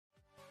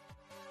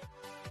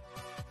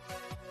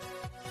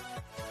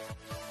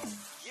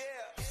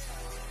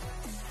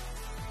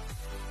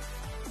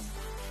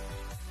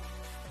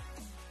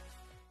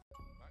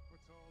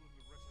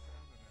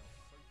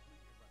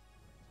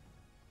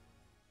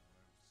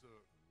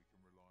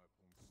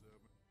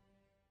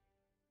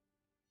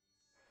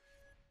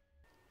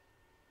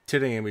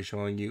Today I'm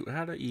showing you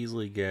how to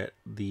easily get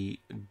the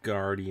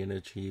Guardian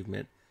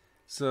achievement.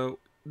 So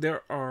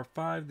there are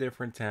 5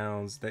 different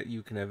towns that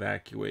you can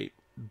evacuate,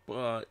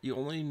 but you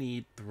only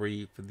need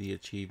 3 for the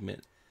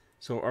achievement.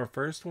 So our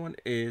first one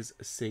is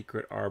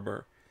Sacred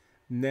Arbor.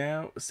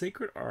 Now,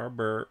 Sacred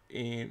Arbor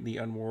in the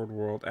Unmoored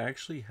world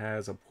actually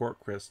has a port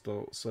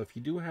crystal, so if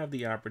you do have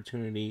the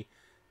opportunity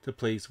to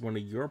place one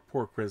of your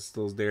port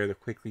crystals there to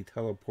quickly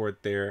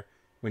teleport there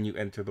when you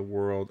enter the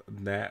world,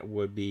 that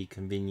would be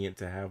convenient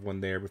to have one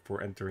there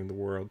before entering the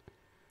world.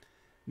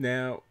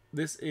 Now,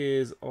 this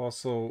is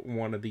also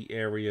one of the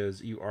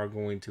areas you are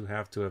going to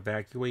have to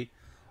evacuate.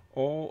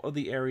 All of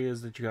the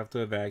areas that you have to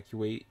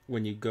evacuate,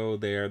 when you go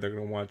there, they're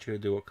going to want you to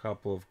do a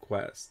couple of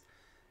quests.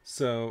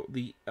 So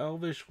the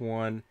Elvish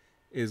one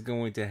is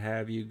going to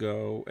have you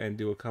go and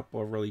do a couple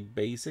of really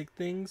basic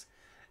things.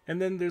 And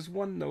then there's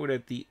one note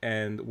at the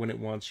end when it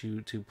wants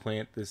you to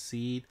plant the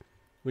seed.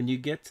 When you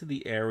get to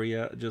the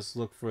area, just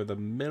look for the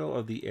middle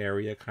of the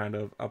area, kind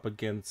of up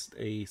against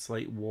a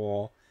slight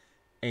wall,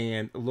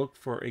 and look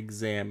for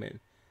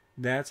examine.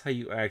 That's how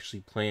you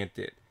actually plant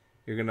it.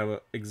 You're going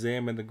to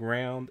examine the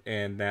ground,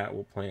 and that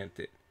will plant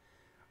it.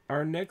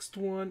 Our next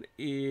one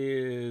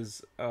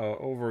is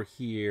over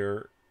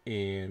here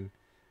in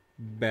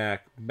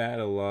back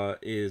Batala,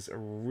 is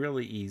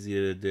really easy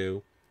to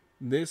do.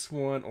 This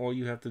one, all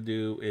you have to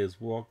do is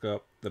walk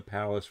up the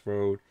palace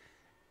road,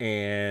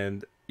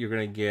 and you're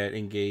going to get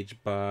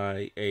engaged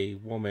by a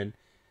woman,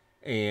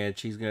 and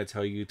she's going to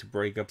tell you to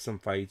break up some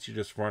fights. You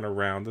just run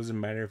around. Doesn't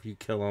matter if you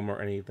kill them or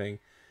anything.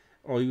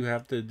 All you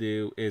have to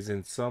do is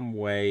in some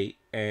way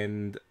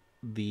end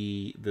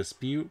the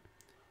dispute.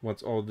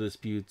 Once all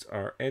disputes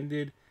are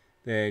ended,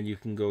 then you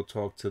can go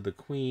talk to the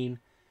queen,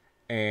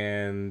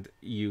 and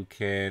you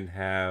can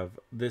have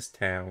this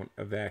town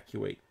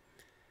evacuate.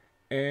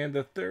 And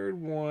the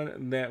third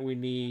one that we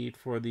need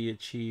for the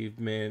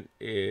achievement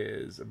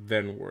is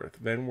Venworth.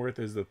 Venworth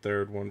is the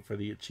third one for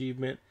the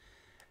achievement.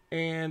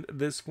 And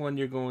this one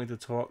you're going to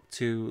talk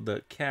to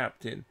the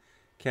captain.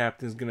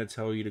 Captain's going to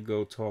tell you to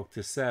go talk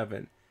to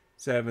Seven.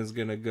 Seven's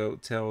going to go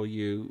tell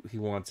you he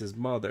wants his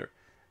mother.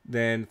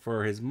 Then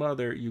for his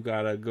mother, you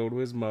got to go to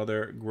his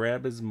mother,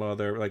 grab his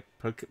mother, like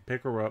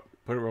pick her up,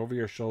 put her over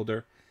your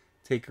shoulder,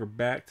 take her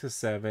back to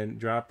Seven,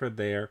 drop her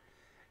there.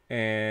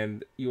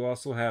 And you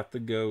also have to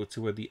go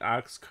to where the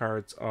ox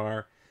carts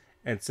are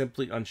and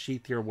simply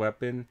unsheath your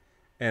weapon,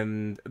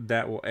 and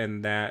that will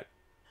end that.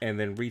 And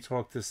then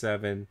re-talk to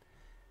Seven,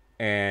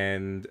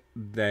 and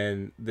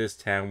then this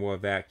town will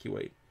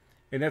evacuate.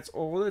 And that's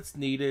all that's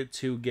needed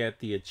to get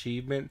the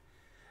achievement.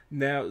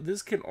 Now,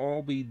 this can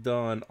all be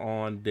done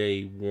on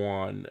day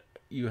 1.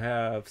 You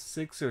have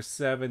 6 or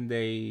 7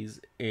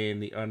 days in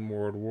the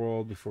Unmoored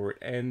world before it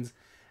ends.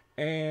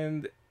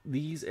 And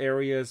these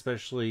areas,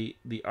 especially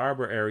the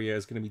Arbor area,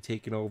 is going to be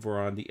taken over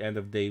on the end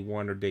of day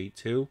 1 or day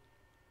 2.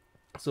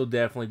 So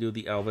definitely do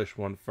the Elvish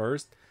one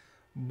first.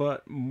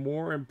 But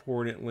more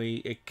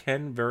importantly, it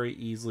can very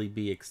easily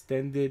be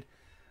extended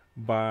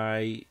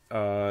by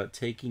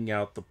taking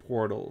out the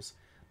portals.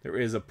 There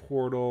is a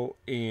portal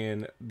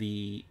in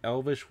the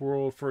Elvish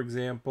world, for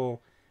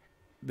example,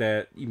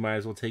 that you might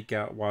as well take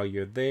out while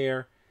you're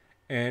there.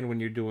 And when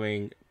you're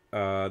doing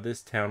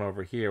this town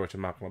over here, which I'm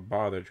not going to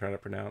bother trying to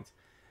pronounce,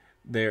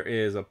 there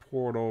is a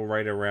portal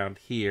right around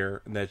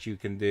here that you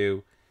can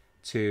do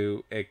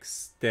to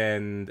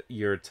extend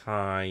your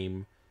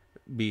time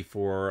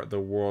before the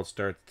world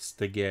starts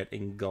to get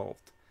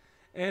engulfed.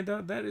 And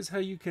that is how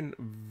you can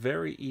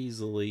very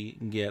easily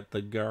get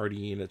the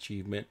Guardian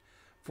achievement.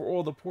 For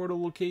all the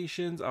portal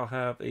locations, I'll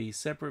have a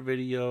separate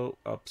video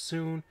up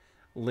soon,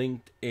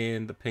 linked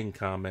in the pinned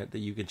comment that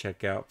you can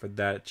check out for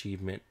that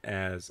achievement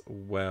as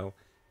well.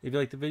 If you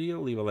liked the video,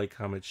 leave a like,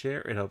 comment,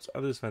 share. It helps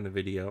others find the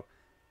video.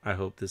 I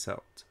hope this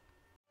helped.